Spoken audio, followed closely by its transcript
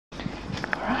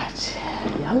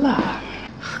right, yalla.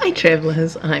 Hi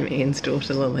travellers, I'm Anne's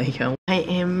daughter Lalika. I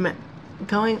am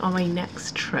going on my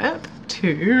next trip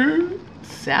to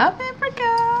South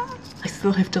Africa. I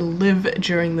still have to live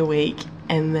during the week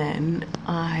and then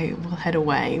I will head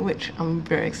away, which I'm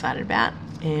very excited about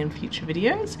in future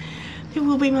videos. There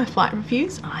will be my flight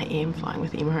reviews. I am flying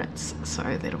with Emirates, so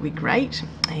that'll be great.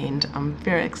 And I'm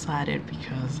very excited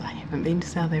because I haven't been to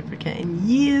South Africa in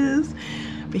years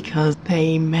because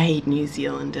they made New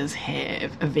Zealanders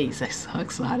have a visa. So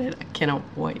excited. I cannot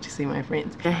wait to see my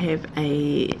friends. I have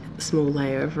a small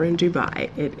layover in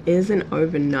Dubai. It is an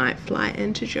overnight flight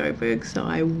into Joburg, so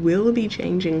I will be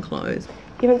changing clothes.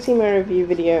 If you haven't seen my review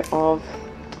video of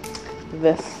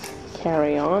this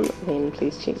carry-on, then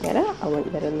please check that out. I'll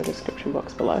link that in the description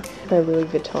box below. My Louis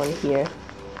Vuitton here,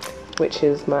 which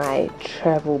is my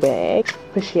travel bag.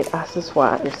 Pochette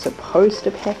accessoire. You're supposed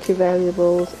to pack your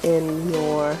valuables in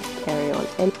your carry-on.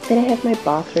 And then I have my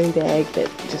bathroom bag that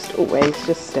just always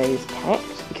just stays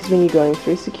packed, because when you're going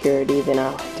through security, then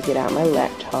I'll have to get out my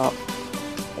laptop,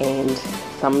 and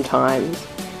sometimes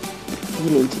you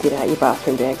need to get out your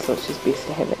bathroom bag, so it's just best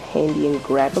to have it handy and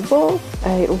grabbable.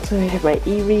 I also have my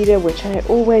e-reader, which I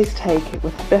always take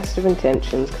with the best of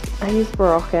intentions because I use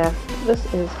Barocca. This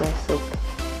is my silk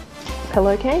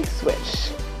pillowcase,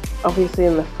 which obviously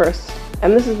in the first,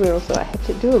 and this is where also I had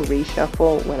to do a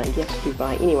reshuffle when I get to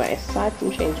Dubai anyway, aside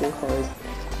from changing clothes,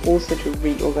 also to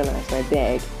reorganize my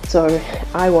bag. So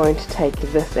I won't take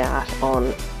this out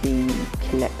on the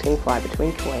connecting flight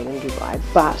between Kuwait and Dubai,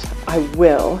 but I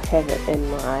will have it in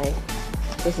my,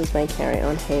 this is my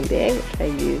carry-on handbag, which I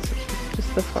use,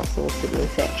 just the Fossil Sydney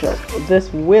satchel.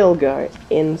 This will go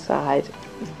inside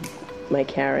my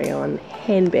carry-on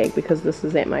handbag because this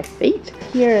is at my feet.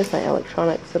 Here is my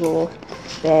electronics little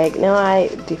bag. Now I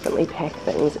definitely pack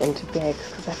things into bags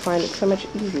because I find it so much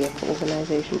easier for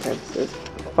organization purposes.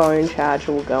 Phone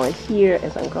charger will go in here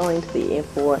as I'm going to the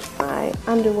airport. My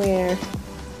underwear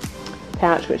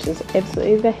pouch, which is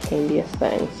absolutely the handiest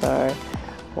thing. So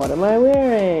what am I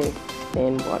wearing?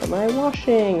 Then what am I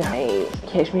washing? My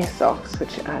cashmere socks,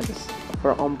 which are just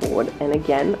for on board, and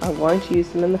again I won't use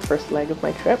them in the first leg of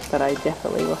my trip, but I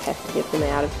definitely will have to get them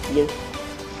out of here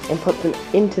and put them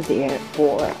into there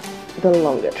for the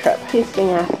longer trip. Testing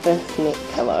out this neck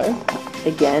pillow.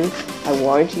 Again, I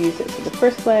won't use it for the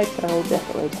first leg, but I will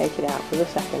definitely take it out for the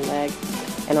second leg,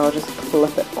 and I'll just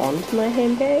clip it onto my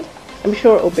handbag. I'm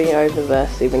sure it will be over the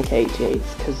 7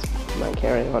 kgs because my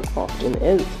carry-on often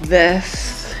is.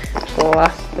 This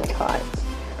plus the tights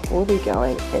will be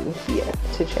going in here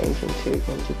to change into in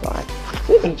Dubai.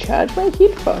 Let me charge my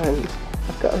headphones.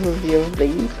 I've got a review of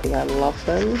these because I love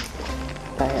them.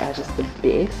 They are just the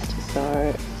best,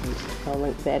 so I'll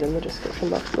link that in the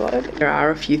description box below. There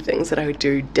are a few things that I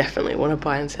do definitely want to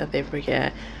buy in South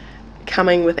Africa.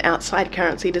 Coming with outside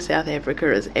currency to South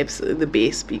Africa is absolutely the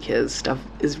best because stuff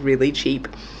is really cheap,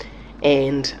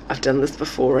 and I've done this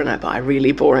before and I buy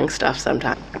really boring stuff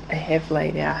sometimes. I have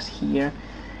laid out here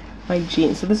my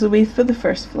jeans, so this will be for the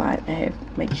first flight. I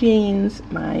have my jeans,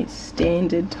 my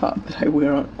standard top that I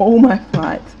wear on all my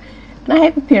flights, and I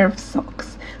have a pair of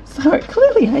socks. So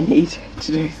clearly I need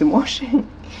to do some washing,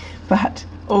 but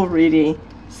already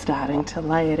starting to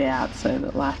lay it out so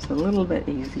that life's a little bit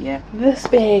easier. This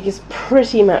bag is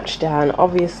pretty much done.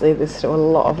 Obviously there's still a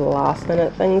lot of last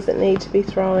minute things that need to be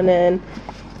thrown in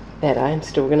that I'm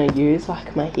still going to use,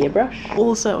 like my hairbrush.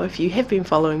 Also, if you have been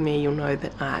following me, you'll know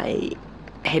that I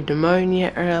had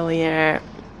pneumonia earlier,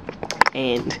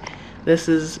 and this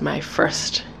is my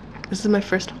first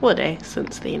holiday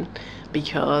since then,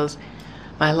 because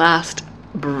my last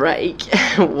break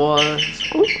was,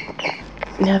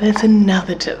 now that's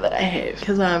another tip that I have,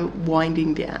 because I'm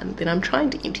winding down, then I'm trying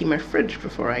to empty my fridge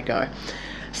before I go.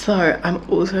 So I'm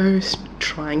also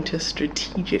trying to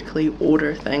strategically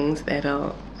order things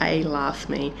that'll last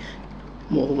me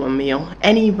more than one meal.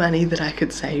 Any money that I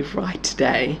could save right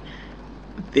today,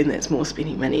 then that's more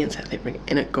spending money in South Africa,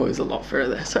 and it goes a lot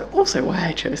further. So also why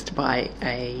I chose to buy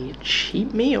a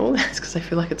cheap meal is because I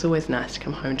feel like it's always nice to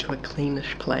come home to a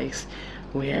cleanish place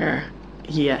where,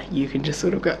 yeah, you can just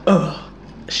sort of go, oh,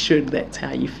 should that's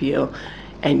how you feel,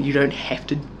 and you don't have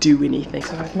to do anything.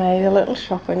 So I've made a little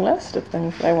shopping list of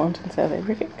things that I want in South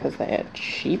Africa because they are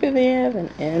cheaper there than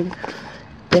in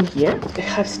here.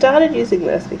 I've started using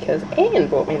this because Anne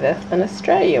bought me this in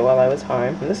Australia while I was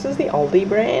home. And this is the Aldi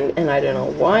brand, and I don't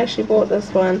know why she bought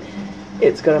this one.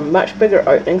 It's got a much bigger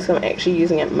opening, so I'm actually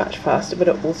using it much faster, but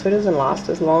it also doesn't last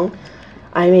as long.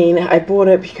 I mean, I bought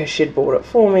it because she'd bought it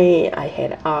for me. I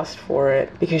had asked for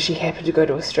it because she happened to go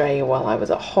to Australia while I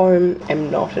was at home. I'm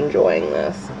not enjoying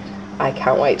this. I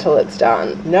can't wait till it's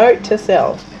done. Note to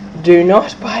self, Do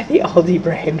not buy the Aldi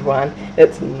brand one.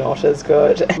 It's not as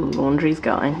good. Laundry's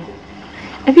going.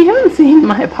 If you haven't seen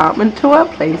my apartment tour,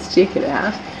 please check it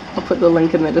out. I'll put the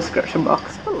link in the description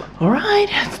box below. Alright,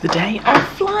 it's the day of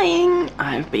flying.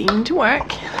 I've been to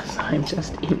work, so I'm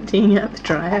just emptying out the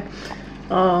dryer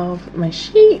of my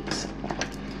sheets.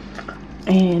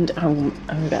 And I'm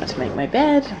about to make my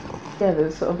bed. Yeah,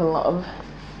 there's sort of a lot of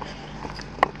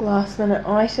last minute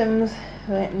items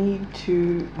that need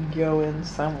to go in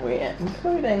somewhere,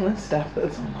 including the stuff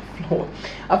that's on the floor.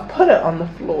 I've put it on the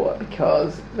floor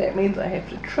because that means I have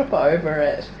to trip over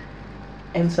it,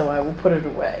 and so I will put it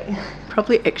away.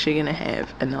 Probably actually gonna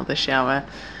have another shower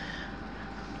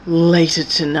later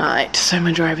tonight. So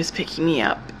my driver's picking me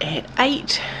up at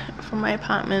 8 from my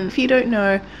apartment. If you don't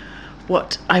know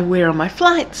what I wear on my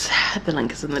flights, the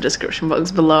link is in the description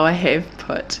box below. I have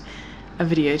put a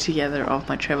video together of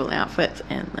my travel outfits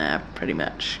and they're pretty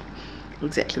much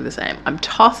exactly the same. I'm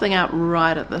tossing up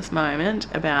right at this moment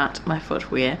about my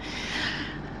footwear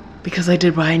because I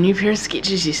did buy a new pair of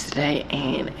Skechers yesterday,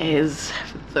 and as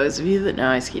those of you that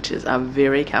know, Skechers are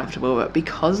very comfortable, but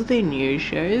because they're new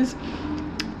shoes,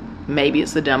 maybe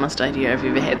it's the dumbest idea I've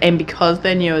ever had, and because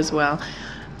they're new as well,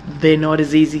 they're not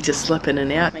as easy to slip in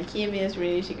and out. My Care Bear's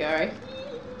ready to go.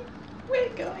 We're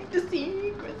going to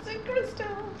see Chris and Crystal.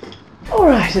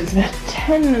 Alright, it's about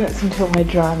 10 minutes until my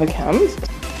driver comes.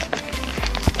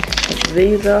 Put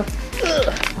these off.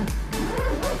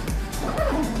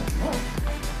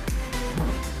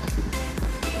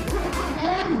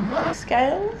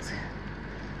 Scales,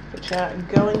 which are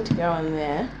going to go in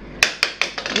there.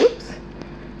 Whoops.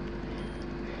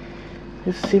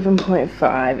 It's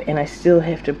 7.5, and I still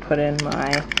have to put in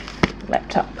my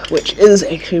laptop, which is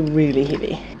actually really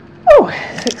heavy. Oh,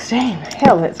 16.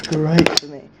 Hell, that's great for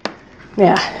me.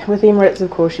 Now, with Emirates,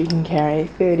 of course, you can carry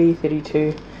 30,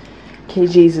 32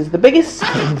 kgs is the biggest.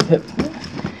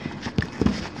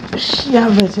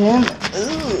 Shove it in.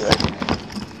 Ugh.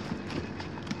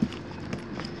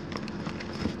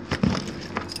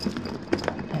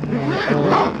 And then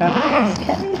all up this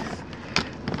case.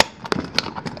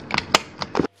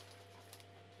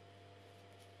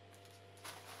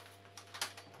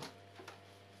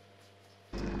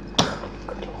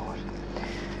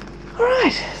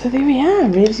 Alright, so there we are,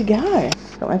 ready to go.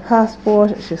 Got my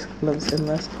passport, it just lives in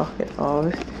this pocket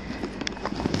of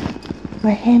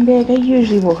my handbag. I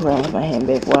usually walk around with my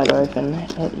handbag wide open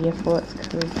at airports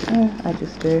because I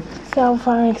just do. Cell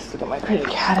phone, still got my credit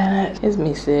card in it. His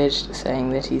message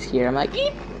saying that he's here. I'm like,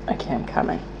 yep, okay, I'm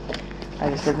coming. I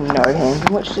just have no hands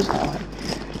in which to tell him.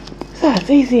 So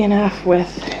it's easy enough with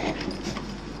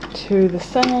two the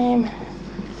same.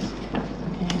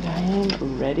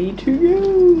 Ready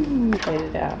to go.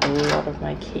 Traded out a lot of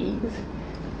my keys.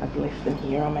 I've left them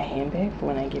here on my handbag for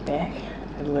when I get back.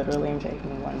 I literally am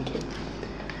taking one key.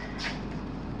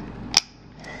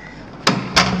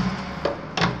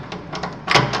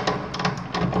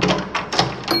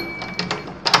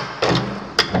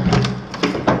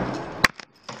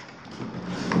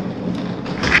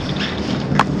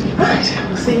 Right,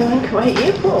 we'll see you in Kuwait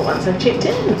Airport once I've checked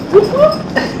in. Whoop whoop.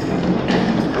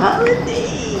 Holiday.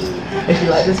 If you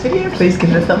like this video, please give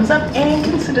it a thumbs up and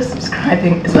consider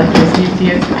subscribing, as I post new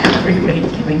videos every week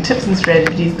giving tips and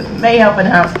strategies that may help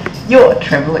enhance your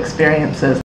travel experiences.